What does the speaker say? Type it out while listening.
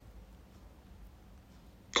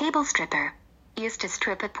Cable stripper. Used to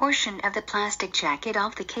strip a portion of the plastic jacket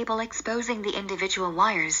off the cable, exposing the individual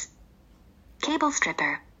wires. Cable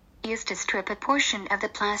stripper. Used to strip a portion of the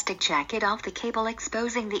plastic jacket off the cable,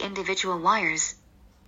 exposing the individual wires.